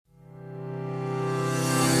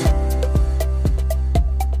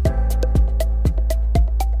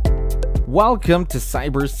Welcome to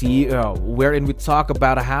Cyber CEO, wherein we talk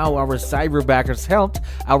about how our cyberbackers helped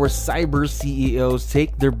our cyber CEOs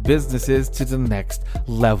take their businesses to the next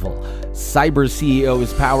level. Cyber CEO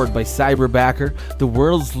is powered by Cyberbacker, the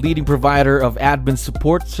world's leading provider of admin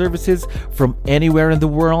support services from anywhere in the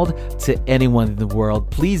world to anyone in the world.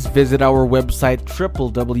 Please visit our website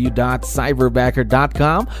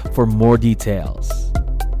www.cyberbacker.com for more details.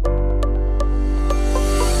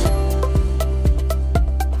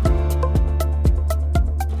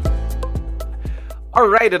 All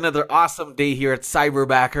right, another awesome day here at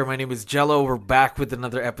Cyberbacker. My name is Jello. We're back with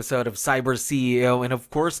another episode of Cyber CEO. And of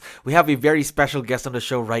course, we have a very special guest on the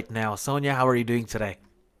show right now. Sonia, how are you doing today?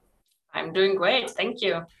 I'm doing great. Thank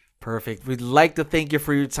you. Perfect. We'd like to thank you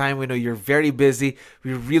for your time. We know you're very busy.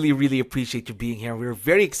 We really appreciate you being here. We're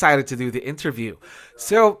very excited to do the interview.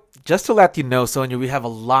 So just to let you know, Sonia, we have a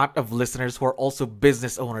lot of listeners who are also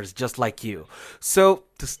business owners just like you. So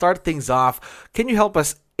to start things off, can you help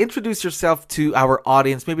us introduce yourself to our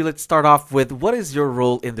audience? Maybe let's start off with what is your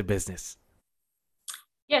role in the business?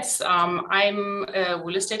 Yes, I'm a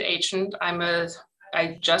real estate agent.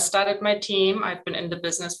 I just started my team. I've been in the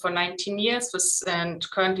business for 19 years and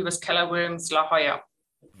currently with Keller Williams La Jolla.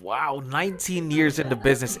 Wow, 19 years in the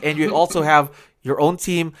business. And you also have your own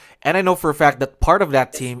team. And I know for a fact that part of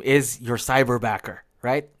that team is your cyberbacker,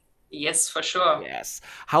 right? Yes, for sure. Yes.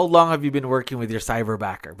 How long have you been working with your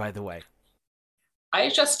cyberbacker, by the way? I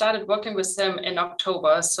just started working with them in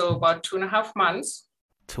October, so about 2.5 months.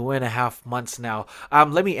 2.5 months now.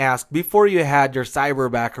 Let me ask, before you had your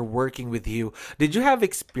cyberbacker working with you, did you have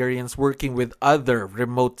experience working with other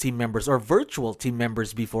remote team members or virtual team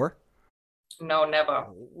members before? No, never.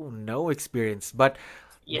 Oh, no experience. But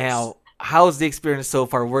Yes. now, how's the experience so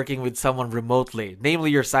far working with someone remotely,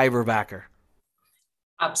 namely your cyberbacker?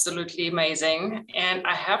 Absolutely amazing. And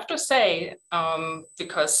I have to say,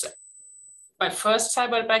 because my first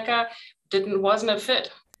cyberbacker wasn't a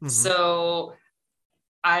fit. Mhm. So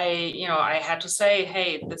I had to say,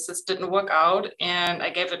 hey, this just didn't work out. And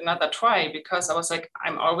I gave it another try because I was like,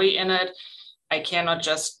 I'm already in it. I cannot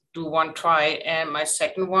just do one try. And my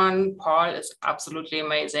second one, Paul, is absolutely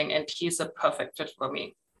amazing. And he's a perfect fit for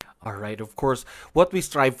me. All right, of course, what we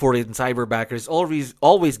strive for in cyberbacker is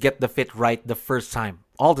always get the fit right the first time,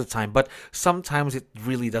 all the time. But sometimes it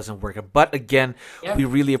really doesn't work. But again, Yeah. we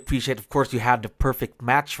really appreciate, of course, you had the perfect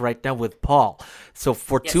match right now with Paul. So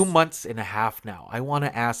for Yes. 2 months and a half now, I want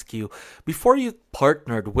to ask you, before you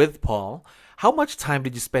partnered with Paul, how much time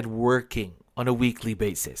did you spend working on a weekly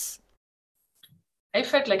basis? I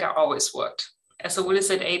felt like I always worked. As a real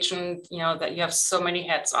estate agent, that you have so many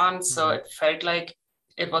hats on. So Mhm. it felt like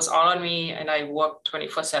it was all on me and I worked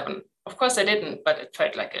 24/7. Of course I didn't, but it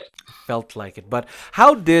felt like it. Felt like it. But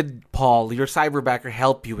how did Paul, your cyberbacker,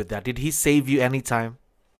 help you with that? Did he save you any time?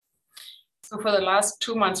 So for the last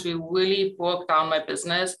 2 months, we really broke down my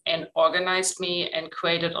business and organized me and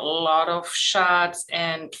created a lot of charts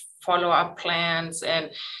and follow-up plans.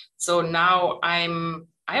 And so now I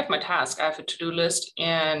have my task, I have a to-do list,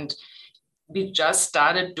 and we just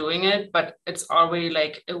started doing it, but it's already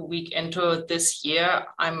like a week into this year.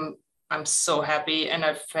 I'm so happy, and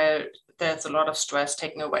I felt there's a lot of stress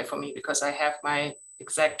taken away from me because I have my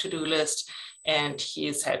exact to-do list and he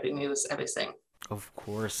is helping me with everything. Of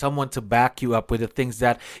course, someone to back you up with the things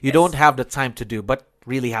that you don't Yes, have the time to do, but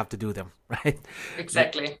really have to do them, right? Now,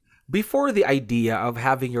 exactly. before the idea of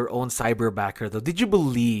having your own cyberbacker, though, did you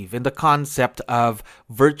believe in the concept of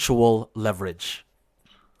virtual leverage?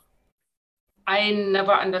 I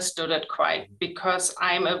never understood it quite because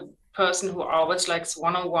I'm a person who always likes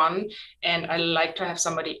one-on-one, and I like to have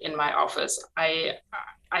somebody in my office.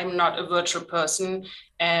 I'm not a virtual person,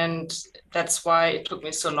 and that's why it took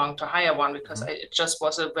me so long to hire one because Mhm. it just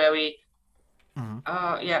was a very Mhm.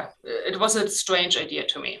 it was a strange idea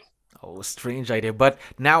to me. Oh, strange idea, but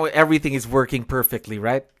now everything is working perfectly,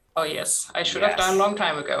 right? Oh yes, I should have done a Yes. long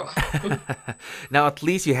time ago. Now at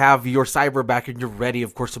least you have your cyberbacker and you're ready,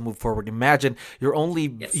 of course, to move forward. Imagine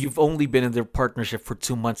Yes. you've only been in their partnership for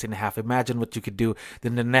 2 months and a half. Imagine what you could do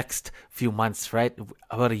in the next few months, right?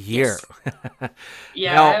 About a year. Yes.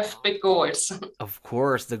 Yeah, I Now, have big goals. of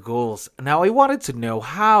course, the goals. Now I wanted to know,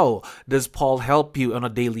 how does Paul help you on a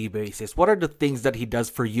daily basis? What are the things that he does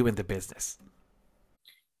for you in the business?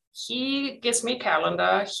 He gives me a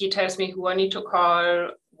calendar. He tells me who I need to call,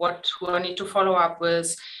 who I need to follow up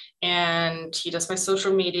with, and he does my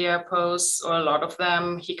social media posts or a lot of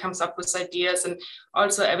them. He comes up with ideas, and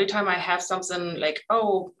also every time I have something like,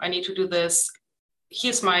 oh, I need to do this,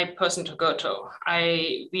 he's my person to go to.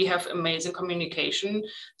 We have amazing communication,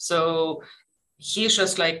 so he's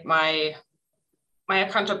just like my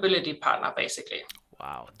accountability partner, basically.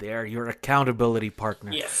 Wow, they're your accountability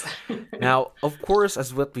partner. Yes. Now, of course,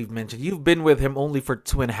 as what we've mentioned, you've been with him only for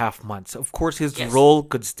 2.5 months. Of course, his Yes. role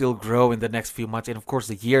could still grow in the next few months and, of course,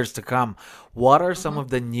 the years to come. What are some Mhm. of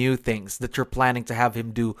the new things that you're planning to have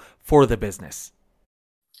him do for the business?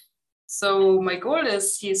 So my goal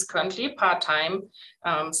is he's currently part-time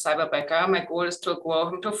cyberbacker. My goal is to grow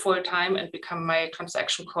him to full-time and become my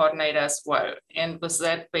transaction coordinator as well. And with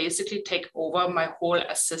that, basically take over my whole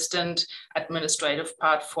assistant administrative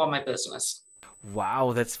part for my business.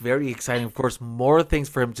 Wow, that's very exciting. Of course, more things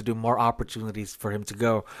for him to do, more opportunities for him to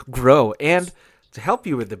go grow and Yes. to help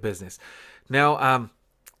you with the business. Now,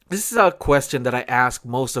 this is a question that I ask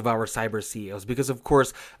most of our cyber CEOs because, of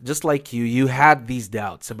course, just like you had these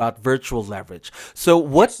doubts about virtual leverage. So,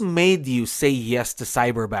 what Yes. made you say yes to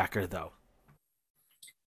Cyberbacker, though?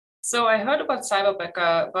 So I heard about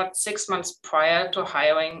Cyberbacker about 6 months prior to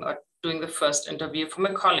hiring or doing the first interview from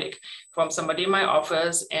a colleague, from somebody in my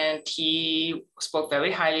office, and he spoke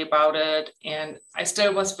very highly about it. And I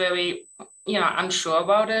still was very, unsure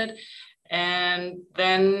about it. And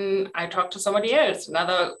then I talked to somebody else,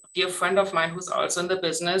 another dear friend of mine who's also in the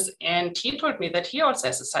business, and he told me that he also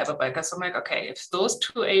has a Cyberbacker. So I'm like, okay, if those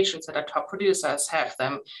two agents that are top producers have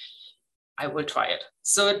them, I will try it.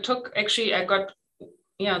 So it took actually,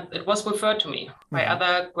 it was referred to me by Hmm.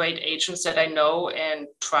 other great agents that I know and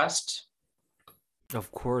trust.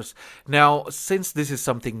 Of course. Now, since this is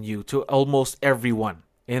something new to almost everyone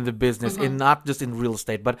in the business, and Mhm. not just in real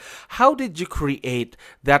estate, but how did you create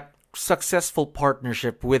that successful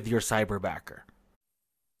partnership with your Cyberbacker?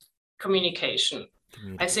 Communication. I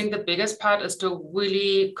Communicate. think the biggest part is to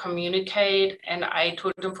really communicate. And I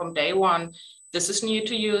told them from day one, this is new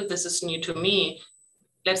to you, this is new to me.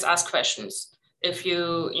 Let's ask questions. If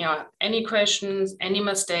any questions, any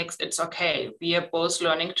mistakes, it's okay. We are both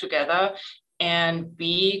learning together, and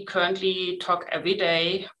we currently talk every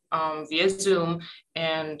day via Zoom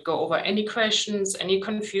and go over any questions, any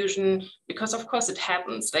confusion, because of course it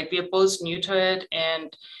happens. Like we are both new to it, and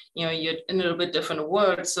you're in a little bit different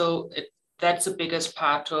world. So that's the biggest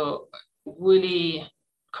part to really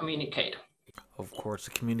communicate. Of course,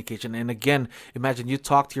 the communication. And again, imagine you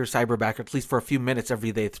talk to your cyberbacker at least for a few minutes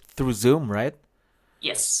every day through Zoom, right?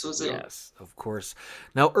 Yes, so Zoom. Yes, of course.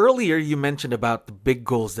 Now, earlier you mentioned about the big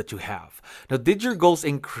goals that you have. Now, did your goals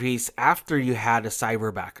increase after you had a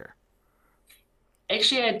cyberbacker?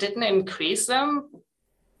 Actually, I didn't increase them,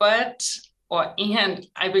 and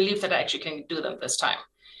I believe that I actually can do them this time.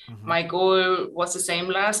 Hmm. My goal was the same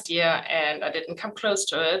last year and I didn't come close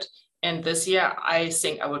to it. And this year, I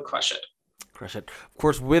think I will crush it. Crush it. Of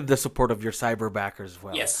course, with the support of your cyberbacker as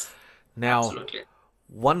well. Yes, Now, absolutely.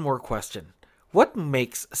 one more question. What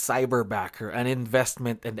makes cyberbacker an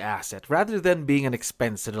investment and asset rather than being an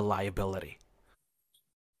expense and a liability?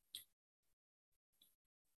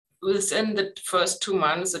 Within the first 2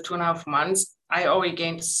 months, the 2.5 months, I already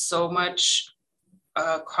gained so much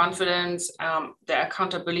confidence, the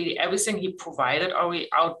accountability, everything he provided already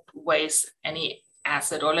outweighs any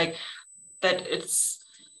asset or like that.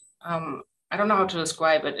 I don't know how to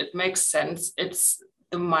describe it. It makes sense. It's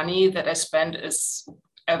the money that I spent is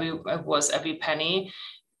every penny,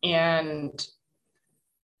 and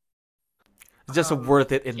It's just a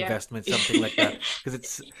worth it yeah, investment, something like that,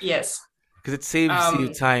 yes, because it saves you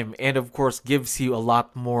um, time and of course gives you a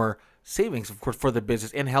lot more savings, of course, for the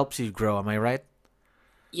business and helps you grow. Am I right?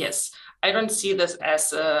 yes. I don't see this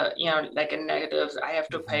as like a negative. I have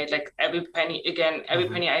to Hmm. pay like every penny again. Every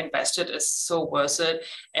Hmm. penny I invested is so worth it,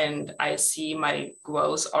 and I see my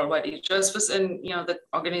growth already just within the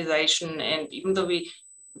organization. And even though we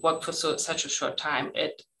worked for such a short time,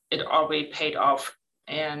 it already paid off.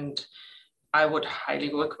 And I would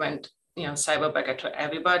highly recommend Cyberbacker to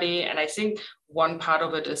everybody. And I think one part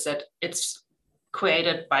of it is that it's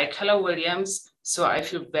created by Keller Williams. So I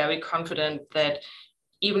feel very confident that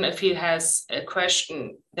even if he has a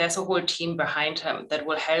question, there's a whole team behind him that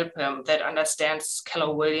will help him, that understands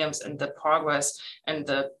Keller Williams and the progress and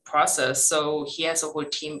the process. So he has a whole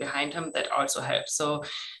team behind him that also helps. So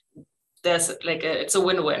it's a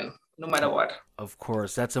win-win no matter what. Of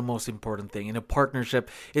course, that's the most important thing. In a partnership,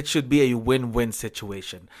 it should be a win-win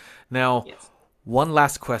situation. Now, Yes. one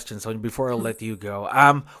last question, so before I let you go.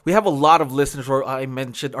 We have a lot of listeners, or I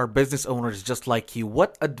mentioned are business owners just like you.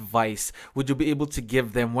 What advice would you be able to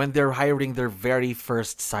give them when they're hiring their very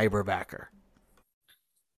first cyberbacker?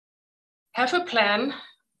 Have a plan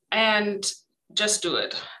and just do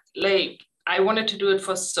it. Like I wanted to do it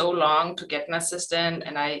for so long to get an assistant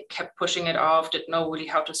and I kept pushing it off, didn't know really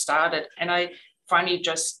how to start it. And I finally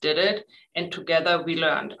just did it. And together we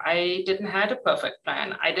learned. I didn't have a perfect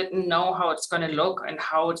plan. I didn't know how it's going to look and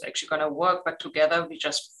how it's actually going to work, but together we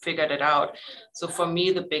just figured it out. So for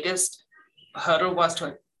me, the biggest hurdle was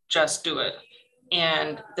to just do it.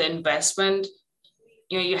 And the investment,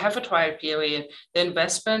 you have a trial period. The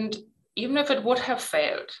investment, even if it would have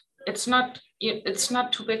failed, it's not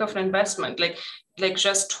too big of an investment. Like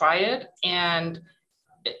just try it and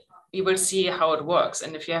you will see how it works.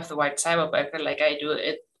 And if you have the right cyberbacker like I do,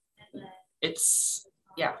 it's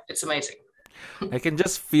amazing. I can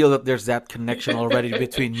just feel that there's that connection already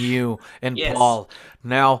between you and Yes. Paul.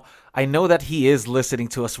 Now, I know that he is listening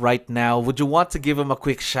to us right now. Would you want to give him a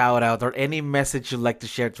quick shout out or any message you'd like to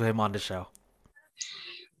share to him on the show?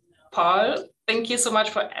 Paul, thank you so much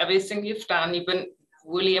for everything you've done. You've been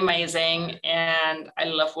really amazing, and I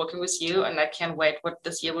love working with you, and I can't wait what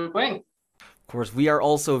this year will bring. Of course, we are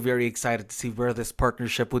also very excited to see where this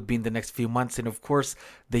partnership would be in the next few months and, of course,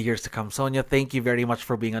 the years to come. Sonia, thank you very much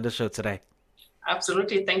for being on the show today.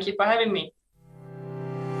 Absolutely. Thank you for having me.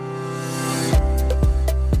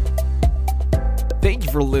 Thank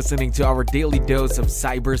you for listening to our daily dose of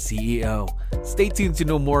Cyber CEO. Stay tuned to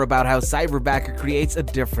know more about how Cyberbacker creates a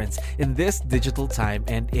difference in this digital time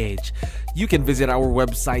and age. You can visit our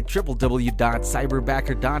website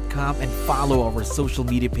www.cyberbacker.com and follow our social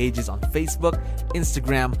media pages on Facebook,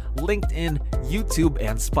 Instagram, LinkedIn, YouTube,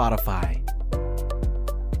 and Spotify.